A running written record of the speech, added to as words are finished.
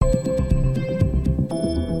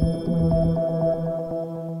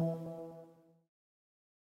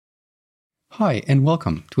Hi, and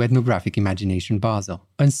welcome to Ethnographic Imagination Basel,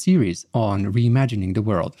 a series on reimagining the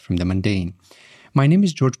world from the mundane. My name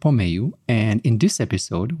is Paul Meiu, and in this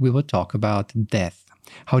episode, we will talk about death,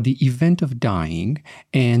 how the event of dying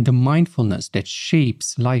and the mindfulness that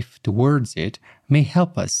shapes life towards it may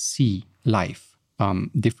help us see life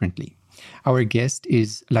differently. Our guest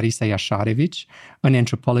is Larisa Jašarević, an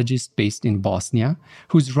anthropologist based in Bosnia,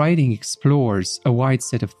 whose writing explores a wide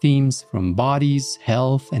set of themes from bodies,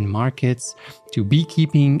 health, and markets, to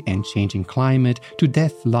beekeeping and changing climate, to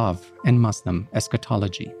death, love, and Muslim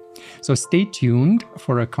eschatology. So stay tuned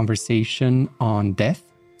for a conversation on death,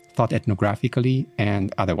 thought ethnographically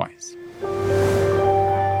and otherwise.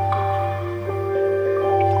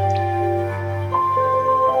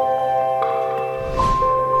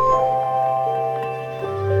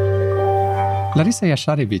 Larisa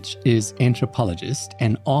Jašarević is anthropologist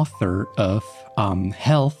and author of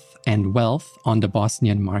Health and Wealth on the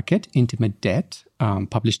Bosnian Market, Intimate Debt,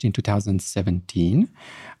 published in 2017,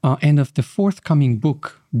 and of the forthcoming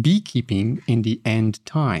book, Beekeeping in the End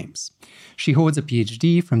Times. She holds a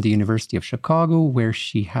PhD from the University of Chicago, where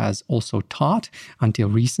she has also taught until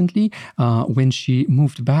recently, when she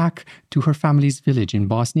moved back to her family's village in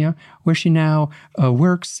Bosnia, where she now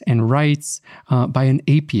works and writes by an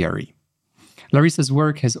apiary. Larisa's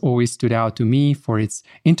work has always stood out to me for its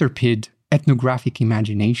intrepid ethnographic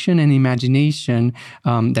imagination, and imagination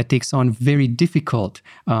that takes on very difficult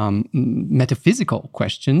metaphysical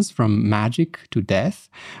questions from magic to death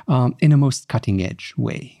in a most cutting-edge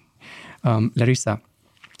way. Larisa,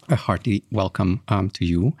 a hearty welcome to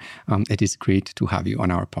you. It is great to have you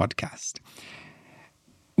on our podcast.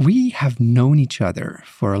 We have known each other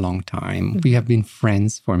for a long time. We have been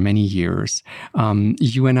friends for many years.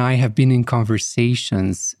 You and I have been in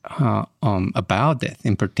conversations about death,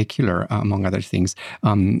 in particular, among other things,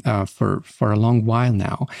 for a long while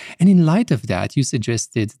now. And in light of that, you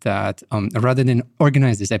suggested that rather than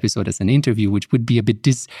organize this episode as an interview, which would be a bit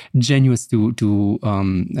disingenuous to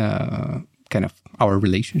kind of our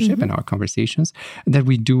relationship and our conversations, that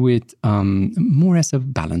we do it more as a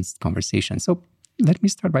balanced conversation. So let me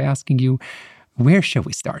start by asking you, where shall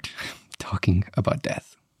we start talking about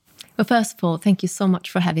death? Well, first of all, thank you so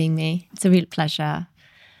much for having me. It's a real pleasure.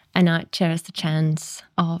 And I cherish the chance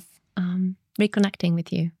of reconnecting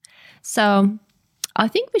with you. So I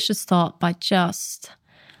think we should start by just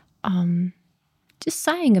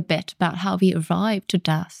saying a bit about how we arrived to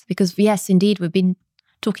death. Because yes, indeed, we've been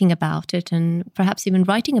talking about it and perhaps even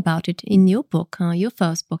writing about it in your book. Your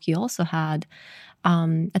first book, you also had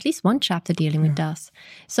at least one chapter dealing with death.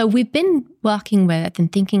 So we've been working with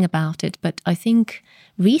and thinking about it, but I think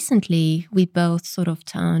recently we both sort of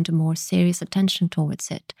turned a more serious attention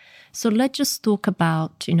towards it. So let's just talk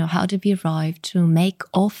about, how did we arrive to make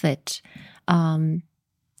of it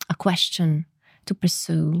a question to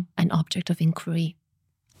pursue, an object of inquiry.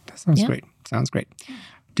 That sounds great. Sounds great.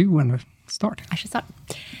 Do you want to start? I should start.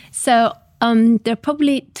 So there are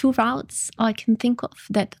probably two routes I can think of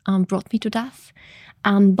that brought me to death.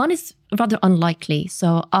 One is rather unlikely.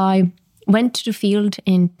 So I went to the field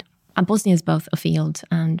in Bosnia is both a field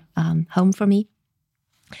and home for me.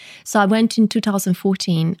 So I went in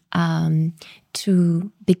 2014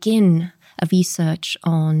 to begin a research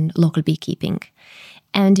on local beekeeping.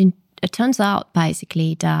 And it turns out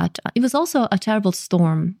basically that it was also a terrible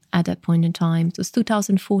storm at that point in time. It was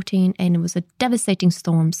 2014 and it was a devastating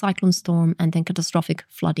storm, cyclone storm, and then catastrophic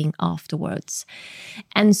flooding afterwards.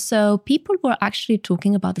 And so people were actually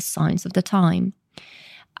talking about the signs of the time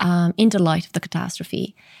in the light of the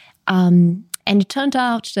catastrophe. And it turned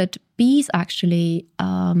out that bees actually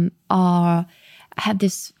have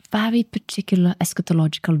this very particular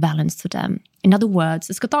eschatological valence to them. In other words,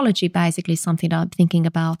 eschatology basically is something that I'm thinking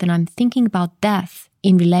about, and I'm thinking about death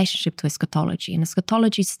in relationship to eschatology. And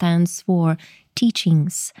eschatology stands for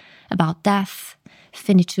teachings about death,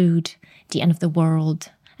 finitude, the end of the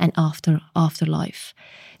world, and afterlife.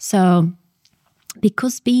 So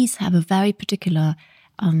because bees have a very particular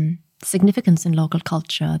significance in local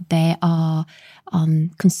culture, they are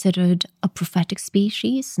considered a prophetic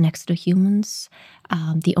species next to humans,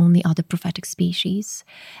 the only other prophetic species.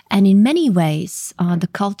 And in many ways, the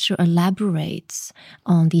culture elaborates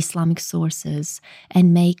on the Islamic sources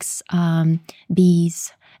and makes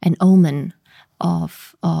bees an omen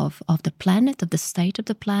of the planet, of the state of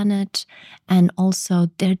the planet, and also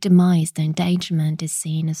their demise, their endangerment is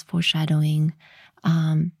seen as foreshadowing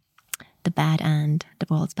the bad end, the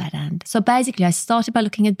world's bad end. So basically, I started by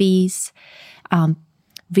looking at bees,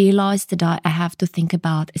 realized that I have to think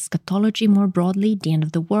about eschatology more broadly, the end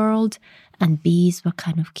of the world, and bees were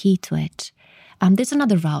kind of key to it. There's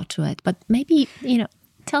another route to it, but maybe,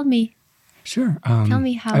 tell me Sure. Tell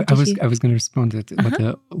me how I was going to respond to it.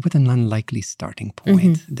 What an unlikely starting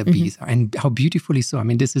point the bees are, and how beautifully so. I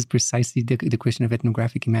mean, this is precisely the question of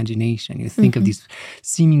ethnographic imagination. You think of these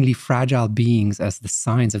seemingly fragile beings as the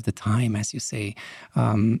signs of the time, as you say,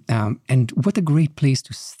 and what a great place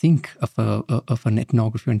to think of an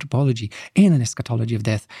ethnography or anthropology and an eschatology of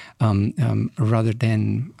death, rather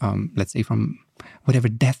than, let's say, from whatever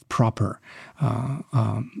death proper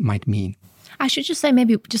might mean. I should just say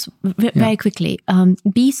maybe just very quickly,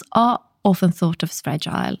 bees are often thought of as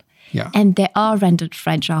fragile. Yeah. And they are rendered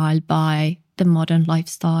fragile by the modern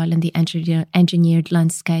lifestyle and the engineered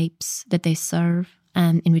landscapes that they serve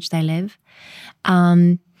and in which they live.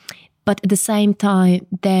 But at the same time,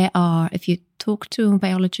 they are, if you talk to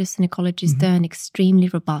biologists and ecologists, they're an extremely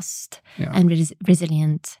robust and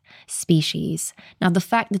resilient species. Now, the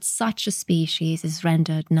fact that such a species is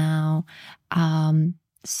rendered now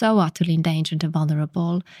so utterly endangered and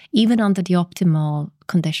vulnerable, even under the optimal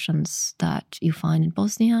conditions that you find in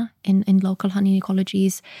Bosnia, in local honey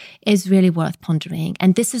ecologies, is really worth pondering.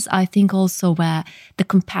 And this is, I think, also where the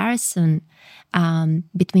comparison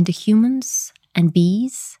between the humans and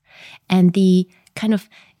bees and the kind of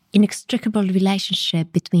inextricable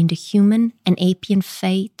relationship between the human and apian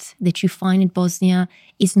fate that you find in Bosnia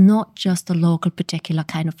is not just a local particular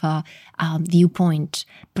kind of a viewpoint,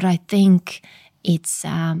 but I think it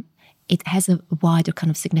has a wider kind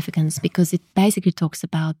of significance because it basically talks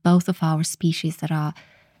about both of our species that are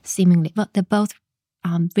seemingly, well, they're both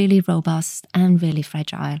really robust and really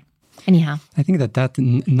fragile. Anyhow, I think that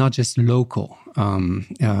not just local,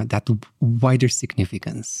 that wider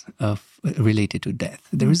significance of related to death.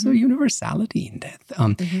 There is a universality in death,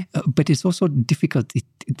 but it's also difficult.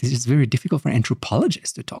 It is very difficult for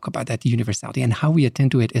anthropologists to talk about that universality, and how we attend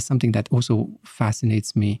to it is something that also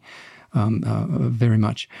fascinates me very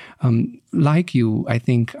much. Like you, I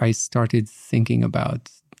think I started thinking about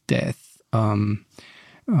death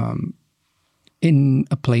in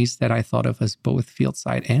a place that I thought of as both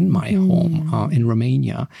fieldside and my home in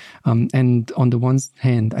Romania. And on the one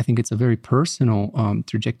hand, I think it's a very personal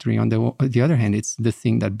trajectory. On the other hand, it's the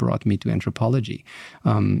thing that brought me to anthropology.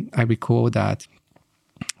 I recall that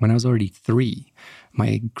when I was already 3,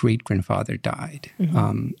 my great-grandfather died.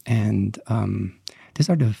 And these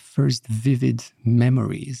are the first vivid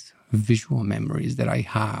memories, visual memories that I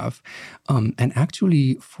have. And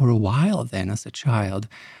actually, for a while then, as a child,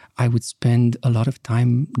 I would spend a lot of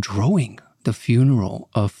time drawing the funeral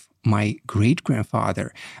of my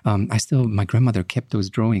great-grandfather. My grandmother kept those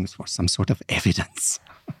drawings for some sort of evidence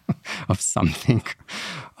of something.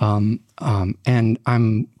 And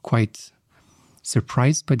I'm quite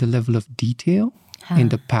surprised by the level of detail in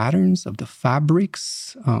the patterns of the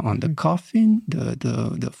fabrics on the coffin,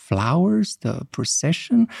 the flowers, the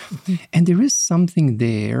procession. And there is something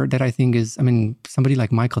there that I think is, somebody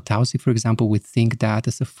like Michael Taussig, for example, would think that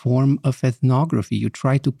as a form of ethnography. You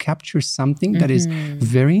try to capture something that is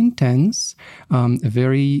very intense,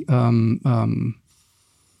 very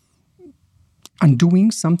undoing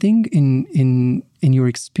something in your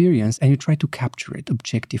experience, and you try to capture it,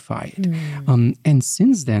 objectify it. And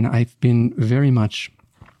since then, I've been very much,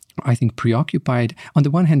 I think, preoccupied, on the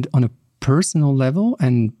one hand, on a personal level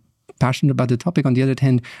and passionate about the topic, on the other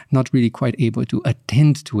hand, not really quite able to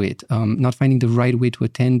attend to it, not finding the right way to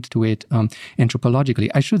attend to it anthropologically.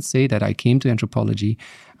 I should say that I came to anthropology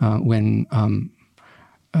when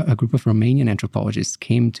a group of Romanian anthropologists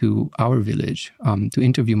came to our village to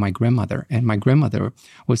interview my grandmother. And my grandmother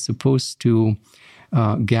was supposed to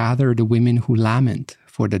gather the women who lament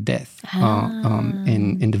for the death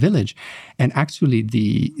in the village. And actually,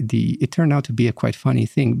 it turned out to be a quite funny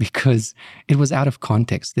thing, because it was out of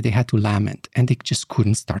context that they had to lament, and they just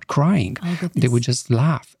couldn't start crying. They would just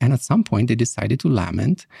laugh. And at some point, they decided to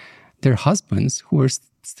lament their husbands who were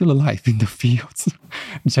still alive in the fields,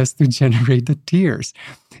 just to generate the tears.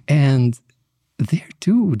 And there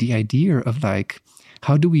too, the idea of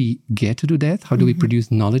how do we get to death? How do we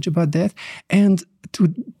produce knowledge about death? And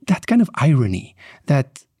to that kind of irony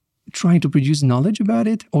that trying to produce knowledge about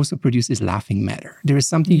it also produces laughing matter. There is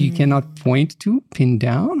something you cannot point to, pin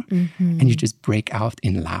down, and you just break out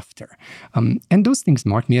in laughter. And those things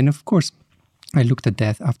mark me. And of course, I looked at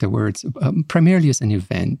death afterwards, primarily as an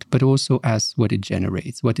event, but also as what it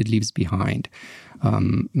generates, what it leaves behind.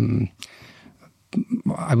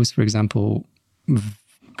 I was, for example,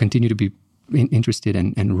 continue to be interested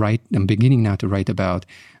and write. I'm beginning now to write about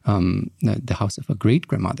the house of a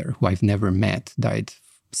great-grandmother who I've never met, died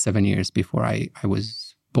 7 years before I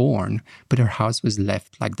was born, but her house was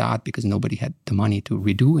left like that because nobody had the money to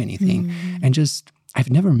redo anything. And I've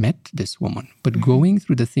never met this woman, but going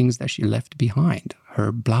through the things that she left behind,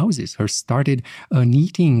 her blouses, her started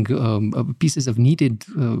knitting pieces of knitted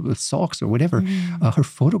socks or whatever, her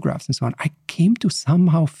photographs and so on. I came to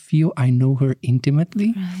somehow feel I know her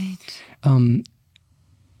intimately. Right.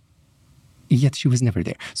 Yet she was never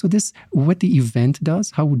there. So this, what the event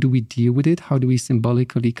does, how do we deal with it? How do we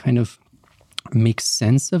symbolically kind of make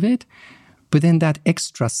sense of it? But then that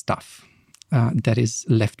extra stuff that is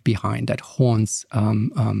left behind, that haunts,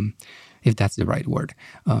 if that's the right word,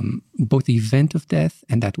 both the event of death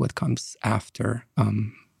and that what comes after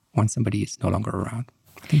once somebody is no longer around.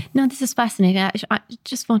 No, this is fascinating.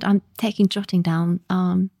 I'm jotting down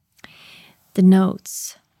the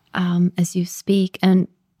notes as you speak. And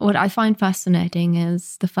what I find fascinating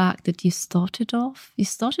is the fact that you started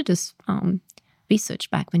this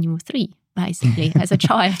research back when you were 3. Basically, as a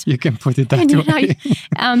child. You can put it that way.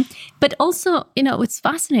 But also, what's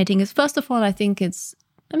fascinating is, first of all, I think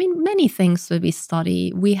many things that we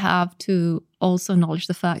study, we have to also acknowledge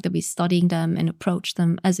the fact that we're studying them and approach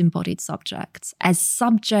them as embodied subjects, as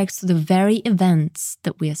subjects to the very events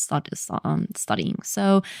that we are studying.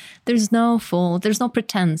 So there's no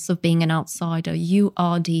pretense of being an outsider. You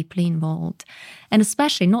are deeply involved. And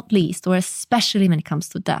especially when it comes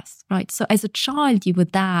to death, right? So as a child, you were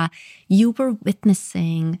there, you were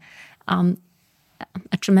witnessing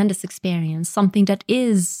a tremendous experience, something that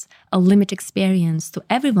is a limited experience to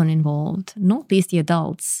everyone involved, not least the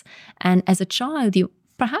adults. And as a child, you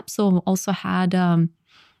perhaps also had a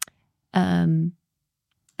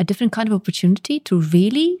different kind of opportunity to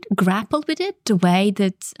really grapple with it, the way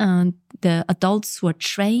that the adults who are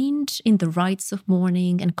trained in the rites of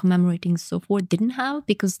mourning and commemorating and so forth didn't have,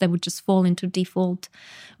 because they would just fall into default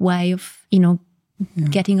way of,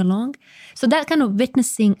 getting along. So that kind of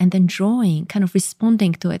witnessing and then drawing, kind of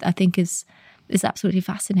responding to it, I think is absolutely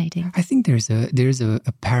fascinating. I think there's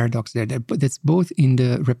a paradox there that's both in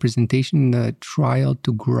the representation, the trial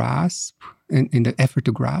to grasp, in the effort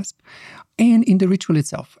to grasp, and in the ritual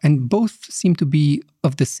itself. And both seem to be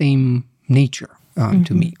of the same nature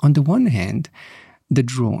to me. On the one hand, the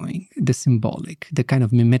drawing, the symbolic, the kind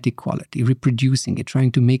of mimetic quality, reproducing it, trying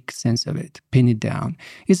to make sense of it, pin it down,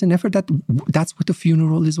 is an effort that's what the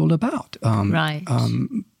funeral is all about. Right.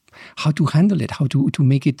 How to handle it, how to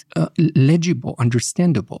make it legible,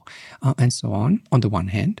 understandable, and so on the one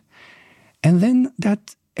hand. And then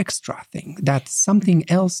that extra thing, that's something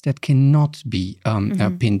else that cannot be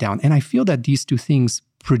pinned down. And I feel that these two things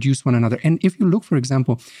produce one another. And if you look, for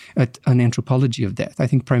example, at an anthropology of death, I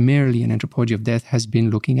think primarily an anthropology of death has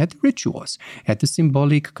been looking at the rituals, at the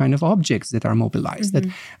symbolic kind of objects that are mobilized. That,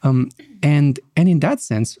 and in that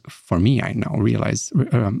sense, for me, I now realize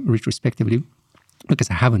retrospectively,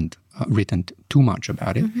 because I haven't written too much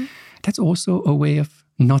about it, that's also a way of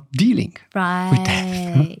not dealing with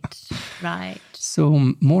death. Right.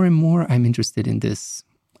 So more and more I'm interested in this,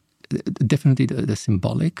 definitely the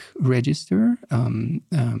symbolic register,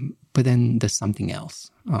 but then there's something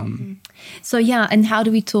else. So and how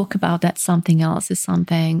do we talk about that something else is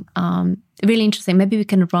something really interesting. Maybe we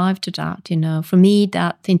can arrive to that, For me,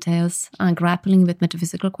 that entails grappling with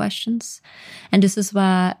metaphysical questions. And this is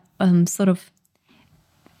where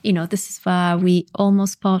this is where we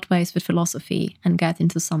almost part ways with philosophy and get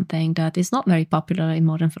into something that is not very popular in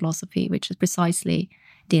modern philosophy, which is precisely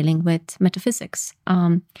dealing with metaphysics.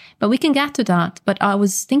 But we can get to that. But I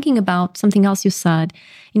was thinking about something else you said.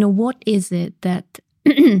 What is it that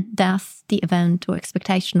death, the event or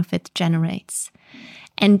expectation of it generates?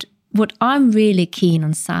 And what I'm really keen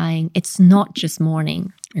on saying, it's not just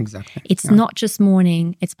mourning. Exactly. It's not just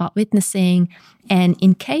mourning, it's about witnessing. And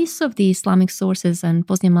in case of the Islamic sources and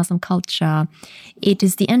Bosnian Muslim culture, it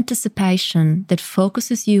is the anticipation that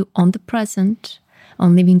focuses you on the present,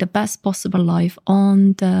 on living the best possible life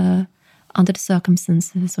under the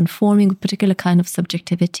circumstances, on forming a particular kind of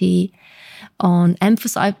subjectivity, on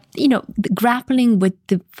emphasize, grappling with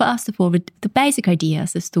first of all, with the basic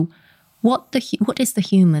ideas as to what is the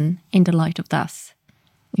human in the light of death.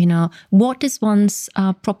 What is one's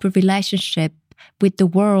proper relationship with the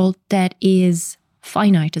world that is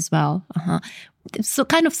finite as well. So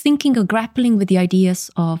kind of thinking or grappling with the ideas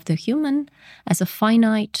of the human as a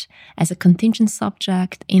finite, as a contingent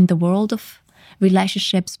subject in the world of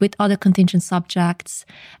relationships with other contingent subjects,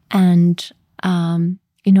 and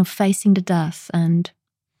facing the death. And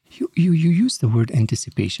you use the word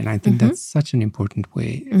anticipation. I think that's such an important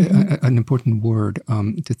way, an important word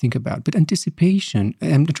to think about. But anticipation,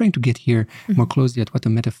 I'm trying to get here more closely at what the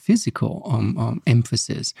metaphysical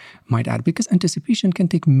emphasis might add, because anticipation can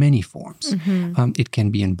take many forms. It can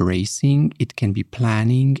be embracing, it can be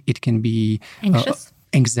planning, it can be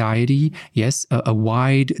Anxiety, yes,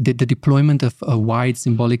 the deployment of wide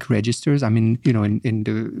symbolic registers. I mean, in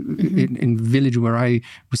the village where I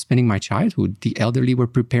was spending my childhood, the elderly were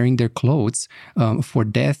preparing their clothes for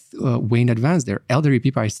death way in advance. Their elderly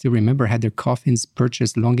people, I still remember, had their coffins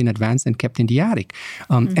purchased long in advance and kept in the attic.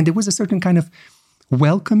 And there was a certain kind of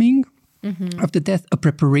welcoming of the death, a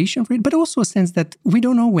preparation for it, but also a sense that we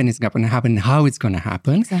don't know when it's going to happen, how it's going to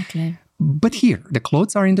happen. Exactly. But here, the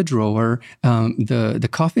clothes are in the drawer, the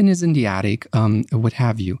coffin is in the attic, what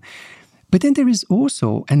have you. But then there is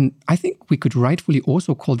also, and I think we could rightfully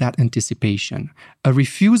also call that anticipation, a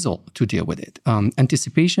refusal to deal with it.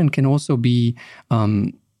 Anticipation can also be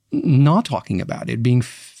not talking about it, being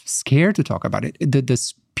scared to talk about it. The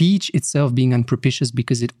speech itself being unpropitious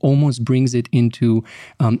because it almost brings it into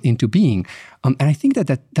being. And I think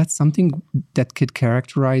that's something that could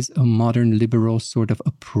characterize a modern liberal sort of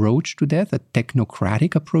approach to death, a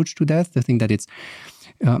technocratic approach to death. The thing that it's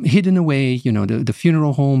hidden away, the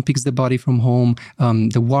funeral home picks the body from home,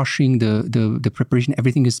 the washing, the preparation,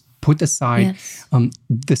 everything is put aside. Yes.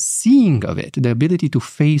 The seeing of it, the ability to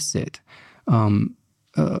face it,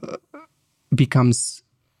 becomes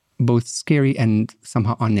both scary and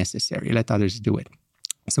somehow unnecessary. Let others do it.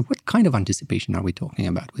 So what kind of anticipation are we talking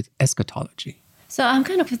about with eschatology? So I'm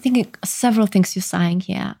kind of thinking several things you're saying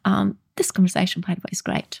here. This conversation, by the way, is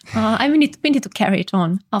great. We need to carry it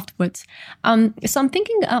on afterwards. So I'm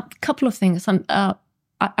thinking a couple of things.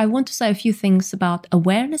 I want to say a few things about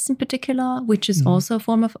awareness in particular, which is also a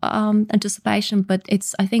form of anticipation, but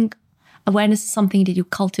I think awareness is something that you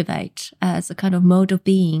cultivate as a kind of mode of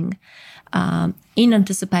being in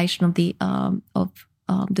anticipation of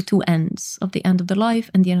the two ends, of the end of the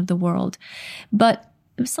life and the end of the world. But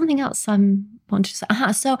there was something else I wanted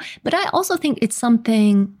to say. But I also think it's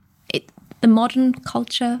something, the modern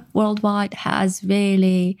culture worldwide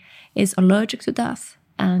is allergic to death,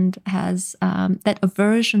 and has that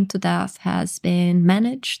aversion to death has been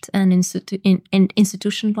managed and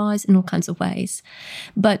institutionalized in all kinds of ways.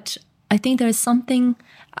 But I think there is something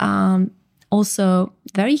also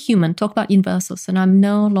very human. Talk about universals, and I'm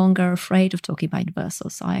no longer afraid of talking about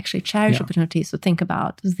universals. I actually cherish opportunities to think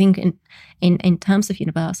in terms of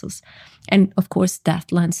universals, and of course,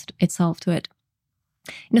 death lends itself to it.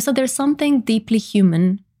 So there's something deeply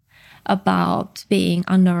human about being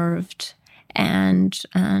unnerved and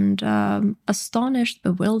astonished,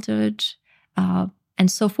 bewildered,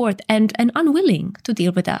 and so forth, and unwilling to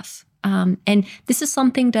deal with death. And this is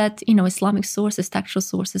something that, Islamic sources, textual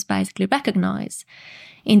sources basically recognize.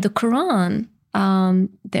 In the Quran,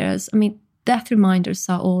 death reminders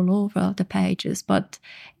are all over the pages, but,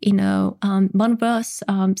 one verse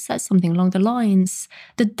says something along the lines,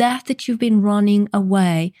 the death that you've been running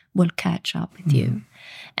away will catch up with you.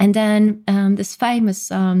 And then this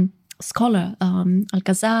famous scholar,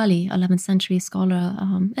 Al-Ghazali, 11th century scholar,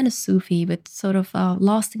 and a Sufi with sort of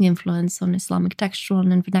lasting influence on Islamic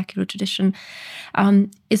textual and vernacular tradition,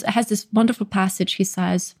 has this wonderful passage. He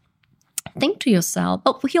says, think to yourself.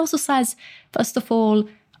 Oh, he also says, first of all,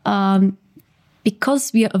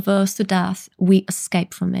 because we are averse to death, we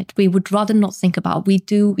escape from it. We would rather not think about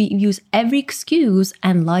it. We use every excuse,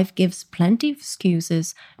 and life gives plenty of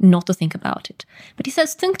excuses not to think about it. But he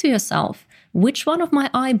says, think to yourself, which one of my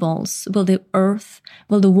eyeballs will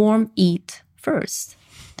the worm eat first?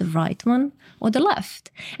 The right one or the left?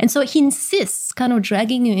 And so he insists, kind of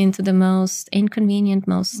dragging you into the most inconvenient,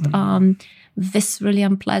 most viscerally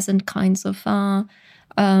unpleasant kinds of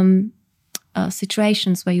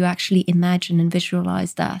situations where you actually imagine and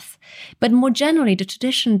visualize death. But more generally, the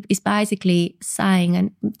tradition is basically saying,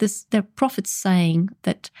 and the prophets saying,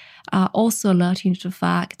 that also alerting to the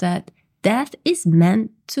fact that death is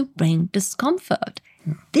meant to bring discomfort.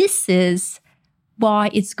 Yeah. This is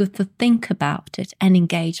why it's good to think about it and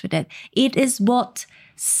engage with it. It is what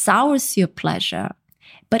sours your pleasure.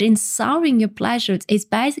 But in souring your pleasure, it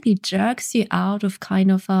basically jerks you out of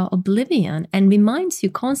kind of oblivion and reminds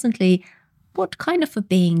you constantly what kind of a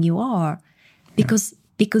being you are.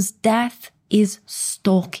 Because death is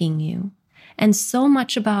stalking you. And so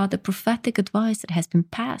much about the prophetic advice that has been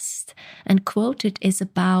passed and quoted is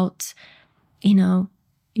about,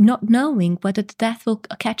 not knowing whether the death will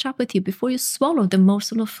catch up with you before you swallow the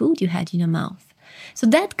morsel of food you had in your mouth. So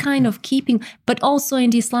that kind of keeping, but also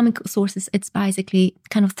in the Islamic sources, it's basically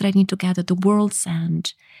kind of threading together the world's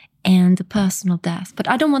end and the personal death. But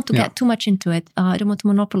I don't want to get too much into it. I don't want to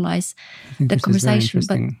monopolize the conversation.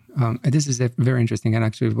 This is very interesting. And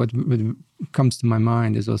actually what comes to my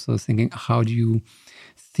mind is also thinking, how do you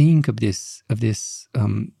think of this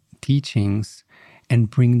teachings and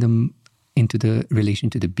bring them into the relation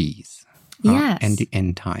to the bees and the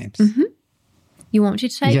end times? Mm-hmm. You want me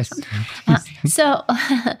to take? Yes. So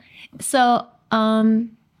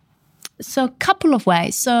a couple of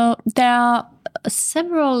ways. So there are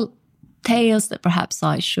several tales that perhaps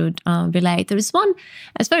I should relate. There is one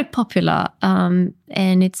that's very popular, and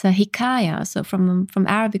it's a hikaya, so from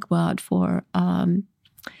Arabic word for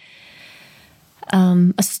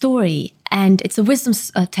a story, and it's a wisdom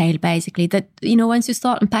tale basically that, once you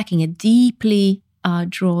start unpacking it, deeply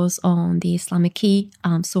draws on the Islamic key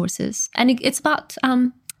sources, and it's about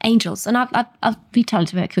angels. And I'll retell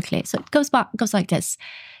it very quickly. So it goes like this: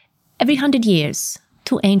 every 100 years,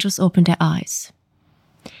 2 angels open their eyes,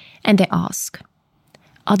 and they ask,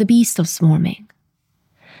 "Are the bees still swarming?"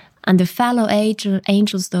 And the fellow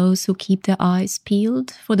angels, those who keep their eyes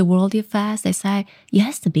peeled for the worldly affairs, they say,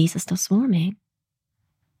 "Yes, the bees are still swarming."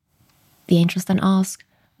 The angels then ask,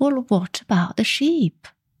 "Well, what about the sheep?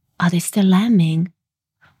 Are they still lambing?"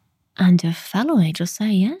 And the fellow angels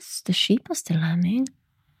say, "Yes, the sheep are still lambing."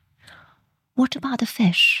 "What about the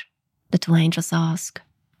fish?" the 2 angels ask.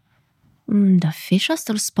 "The fish are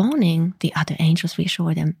still spawning," the other angels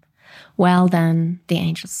reassure them. "Well then," the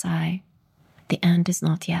angels say, "the end is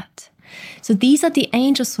not yet." So these are the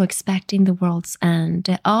angels who are expecting the world's end.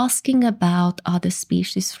 They're asking about other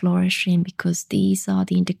species flourishing because these are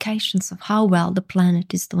the indications of how well the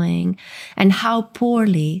planet is doing and how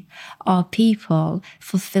poorly are people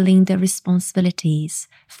fulfilling their responsibilities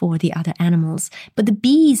for the other animals. But the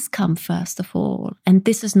bees come first of all. And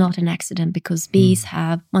this is not an accident, because bees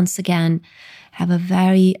have a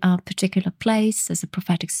very particular place as a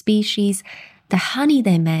prophetic species. The honey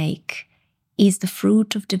they make is the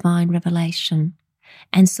fruit of divine revelation.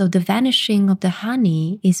 And so the vanishing of the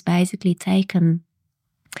honey is basically taken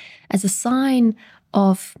as a sign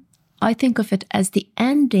of, I think of it as the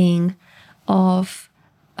ending of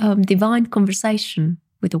divine conversation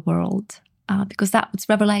with the world. Because that's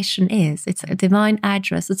what revelation is. It's a divine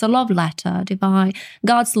address. It's a love letter,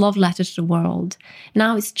 God's love letter to the world.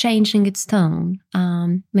 Now it's changing its tone.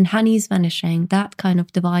 When honey is vanishing, that kind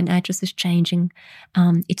of divine address is changing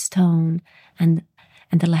its tone and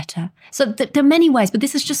the letter. So there are many ways, but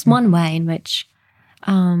this is just one way in which.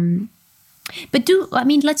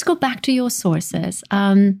 Let's go back to your sources.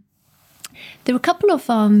 There were a couple of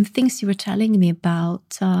things you were telling me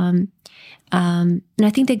about. And I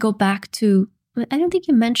think they go back to, I don't think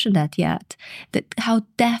you mentioned that yet, that how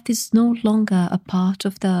death is no longer a part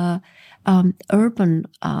of the urban,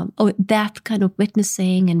 or that kind of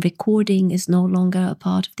witnessing and recording is no longer a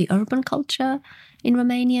part of the urban culture in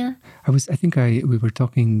Romania. We were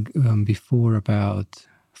talking before about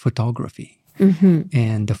photography. Mm-hmm.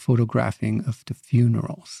 And the photographing of the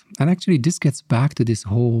funerals. And actually this gets back to this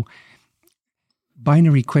whole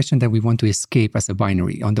binary question that we want to escape as a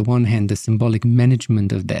binary. On the one hand, the symbolic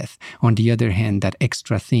management of death. On the other hand, that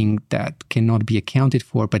extra thing that cannot be accounted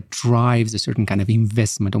for but drives a certain kind of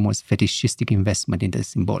investment, almost fetishistic investment in the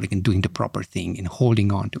symbolic and doing the proper thing and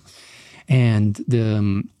holding on to. And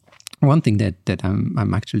the one thing that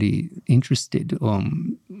I'm actually interested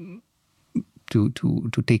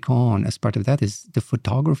to take on as part of that is the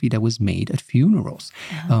photography that was made at funerals.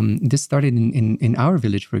 Yeah. This started in our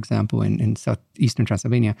village, for example, in southeastern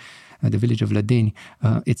Transylvania, the village of Ladeni.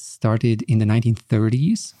 It started in the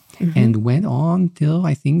 1930s and went on till,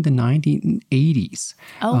 I think, the 1980s.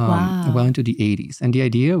 Oh, wow. Well into the 80s. And the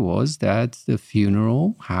idea was that the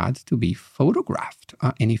funeral had to be photographed.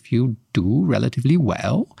 And if you do relatively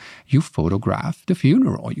well, you photograph the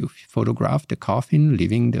funeral. You photograph the coffin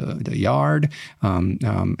leaving the yard,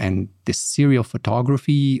 and the serial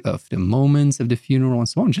photography of the moments of the funeral and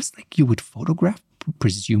so on, just like you would photograph,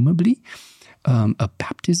 presumably, a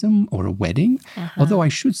baptism or a wedding. Although I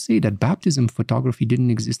should say that baptism photography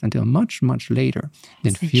didn't exist until much, much later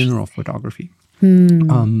than funeral photography.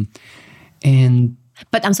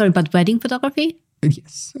 But wedding photography?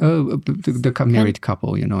 Yes. The married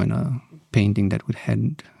couple, in a painting that would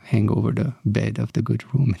hang over the bed of the good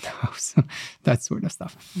room in the house, that sort of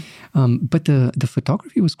stuff. But the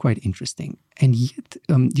photography was quite interesting. And yet,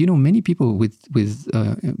 many people with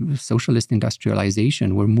socialist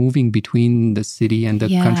industrialization were moving between the city and the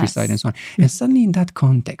countryside and so on. And suddenly in that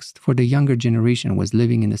context, for the younger generation was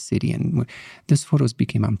living in the city, and those photos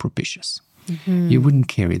became unpropitious. Mm-hmm. You wouldn't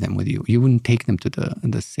carry them with you. You wouldn't take them to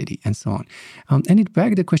the city and so on. And it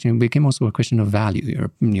begged the question. It became also a question of value.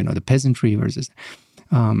 The peasantry versus,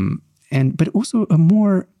 but also a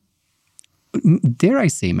more, dare I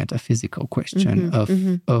say, metaphysical question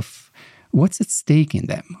of what's at stake in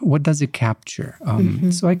them. What does it capture?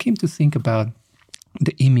 So I came to think about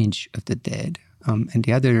the image of the dead. And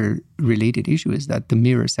the other related issue is that the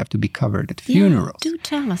mirrors have to be covered at funerals. Do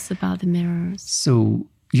tell us about the mirrors. So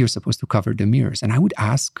you're supposed to cover the mirrors. And I would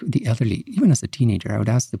ask the elderly, even as a teenager, I would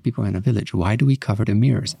ask the people in a village, why do we cover the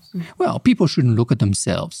mirrors? Well, people shouldn't look at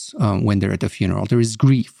themselves when they're at a funeral. There is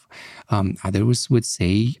grief. Others would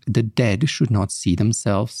say the dead should not see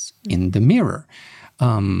themselves in the mirror.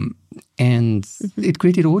 And it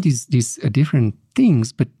created all these different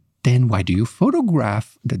things. But then why do you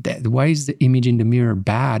photograph the dead? Why is the image in the mirror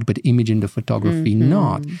bad, but the image in the photography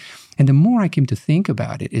not? And the more I came to think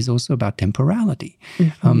about it, is also about temporality.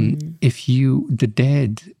 If the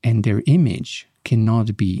dead and their image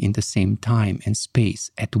cannot be in the same time and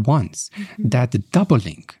space at once, that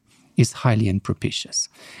doubling is highly unpropitious.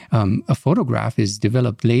 A photograph is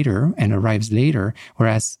developed later and arrives later,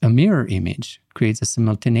 whereas a mirror image creates a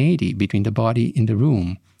simultaneity between the body in the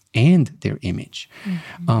room and their image.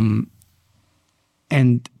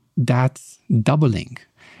 And that doubling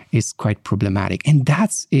is quite problematic. And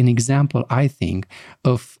that's an example, I think,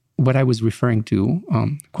 of what I was referring to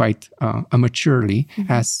quite immaturely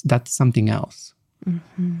as that's something else.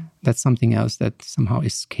 That's something else that somehow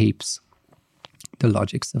escapes the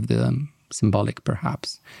logics of the symbolic,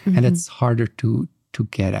 perhaps. And it's harder to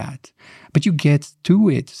get at. But you get to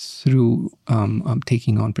it through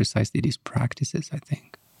taking on precisely these practices, I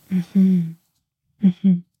think.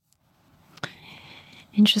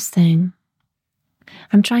 Interesting.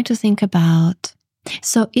 I'm trying to think about,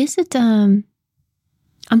 so is it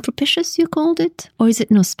unpropitious, you called it, or is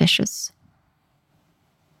it inauspicious?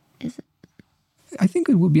 Is it? I think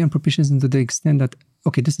it would be unpropitious to the extent that,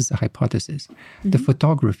 okay, this is a hypothesis. The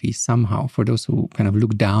photography somehow, for those who kind of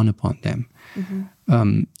look down upon them,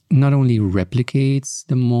 not only replicates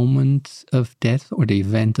the moment of death or the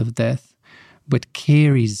event of death, but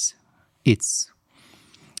carries its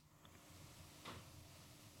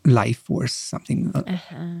life force, something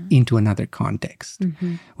into another context.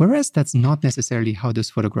 Whereas that's not necessarily how those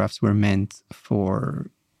photographs were meant for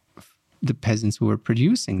the peasants who were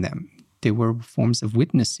producing them. They were forms of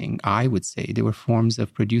witnessing, I would say. They were forms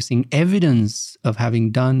of producing evidence of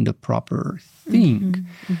having done the proper thing.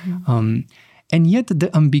 And yet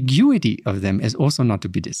the ambiguity of them is also not to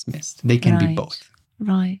be dismissed. They can be both.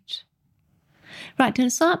 Right.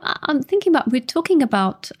 And so I'm thinking about, we're talking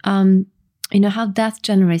about how death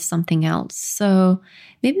generates something else. So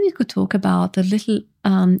maybe we could talk about a little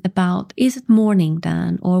about, is it mourning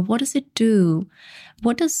then? Or what does it do?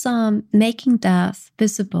 What does making death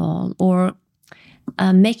visible or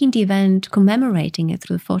making the event, commemorating it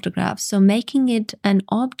through photographs, so making it an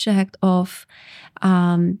object of,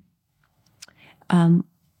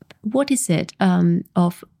 what is it,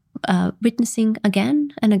 of witnessing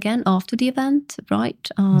again and again after the event, right?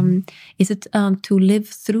 Is it to live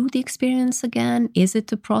through the experience again? Is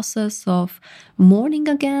it a process of mourning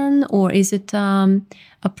again? Or is it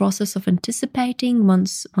a process of anticipating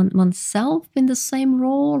oneself in the same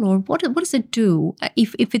role? Or what does it do?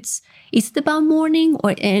 Is it about mourning?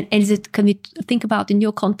 Or can we think about in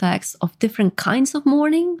your context of different kinds of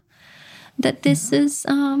mourning that this is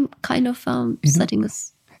kind of setting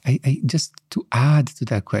us? I just to add to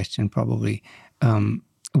that question, probably,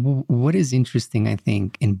 what is interesting, I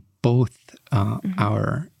think, in both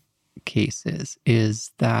our cases is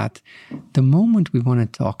that the moment we want to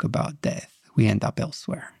talk about death, we end up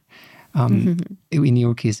elsewhere. In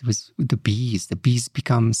your case, it was the bees. The bees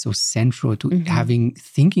become so central to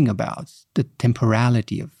thinking about the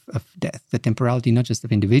temporality of death, the temporality not just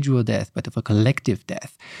of individual death, but of a collective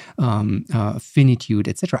death, finitude,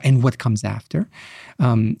 etc., and what comes after.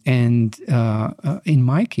 In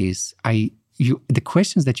my case, the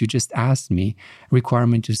questions that you just asked me require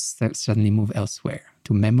me to suddenly move elsewhere,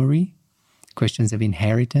 to memory, questions of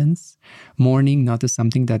inheritance, mourning not as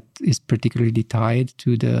something that is particularly tied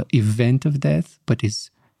to the event of death, but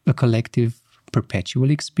is a collective perpetual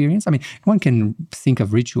experience. I mean, one can think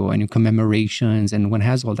of ritual and commemorations, and one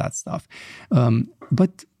has all that stuff.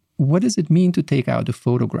 But what does it mean to take out the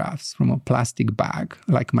photographs from a plastic bag,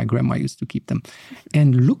 like my grandma used to keep them,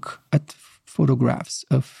 and look at photographs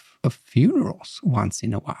of funerals once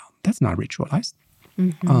in a while? That's not ritualized.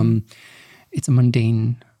 It's a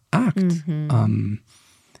mundane act.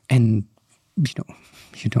 And,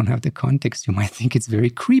 you don't have the context, you might think it's very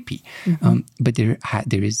creepy. But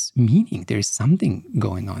there is meaning, there is something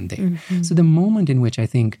going on there. So the moment in which I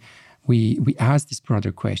think we ask these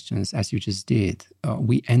broader questions, as you just did,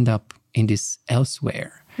 we end up in this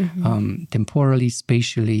elsewhere, temporally,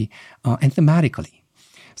 spatially, and thematically.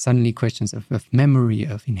 Suddenly questions of memory,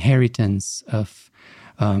 of inheritance, of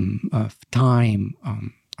time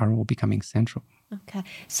are all becoming central. Okay.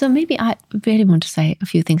 So maybe I really want to say a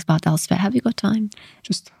few things about elsewhere. Have you got time?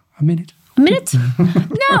 Just a minute. A minute?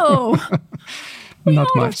 No! Not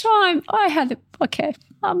much. Time. I had it. Okay.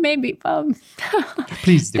 maybe.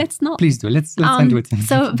 Please do. Please do. Let's end with it.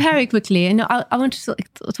 So very quickly, I want to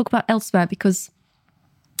talk about elsewhere because,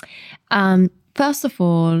 first of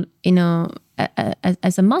all,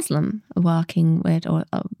 as a Muslim working with or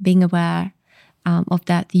being aware of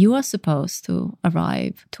that, you are supposed to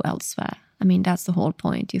arrive to elsewhere. I mean, that's the whole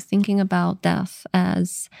point. You're thinking about death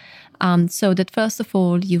as so that, first of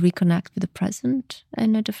all, you reconnect with the present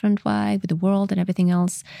in a different way, with the world and everything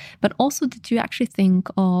else, but also that you actually think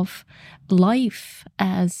of life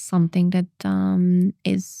as something that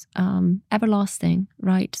is everlasting,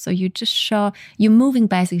 right? So you're moving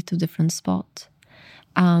basically to a different spot.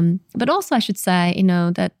 But also, I should say,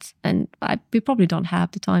 that, and we probably don't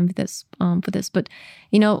have the time for this, but,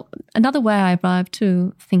 another way I arrived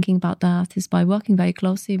to thinking about that is by working very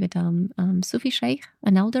closely with Sufi Sheikh,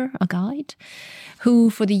 an elder, a guide, who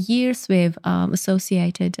for the years we've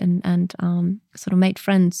associated and sort of made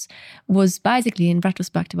friends, was basically, in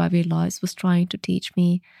retrospective, I realized, was trying to teach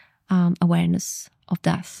me awareness of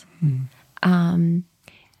death.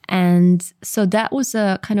 And so that was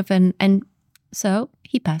a kind of so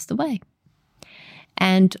he passed away.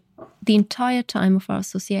 And the entire time of our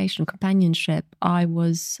association, companionship, I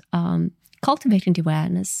was cultivating the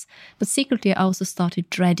awareness, but secretly I also started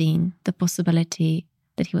dreading the possibility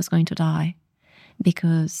that he was going to die,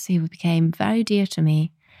 because he became very dear to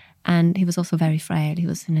me and he was also very frail. He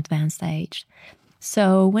was in advanced age.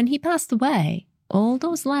 So when he passed away, all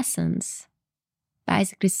those lessons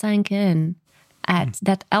basically sank in at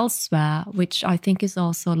that elsewhere, which I think is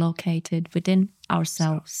also located within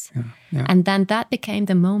ourselves. And then that became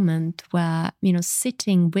the moment where,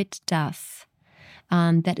 sitting with death,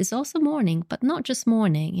 that is also mourning, but not just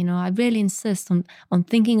mourning. I really insist on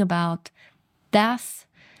thinking about death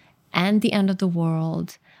and the end of the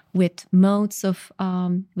world with modes of,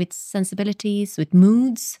 with sensibilities, with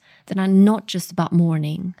moods that are not just about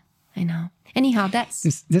mourning, Anyhow, this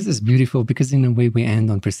is beautiful, because in a way we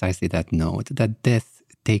end on precisely that note, that death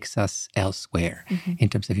takes us elsewhere in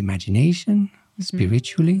terms of imagination,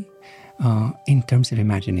 spiritually, in terms of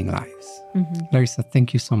imagining lives. Larisa,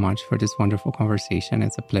 thank you so much for this wonderful conversation.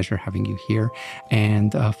 It's a pleasure having you here.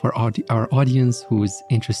 And for our audience who's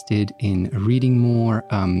interested in reading more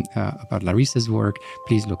about Larisa's work,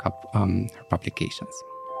 please look up her publications.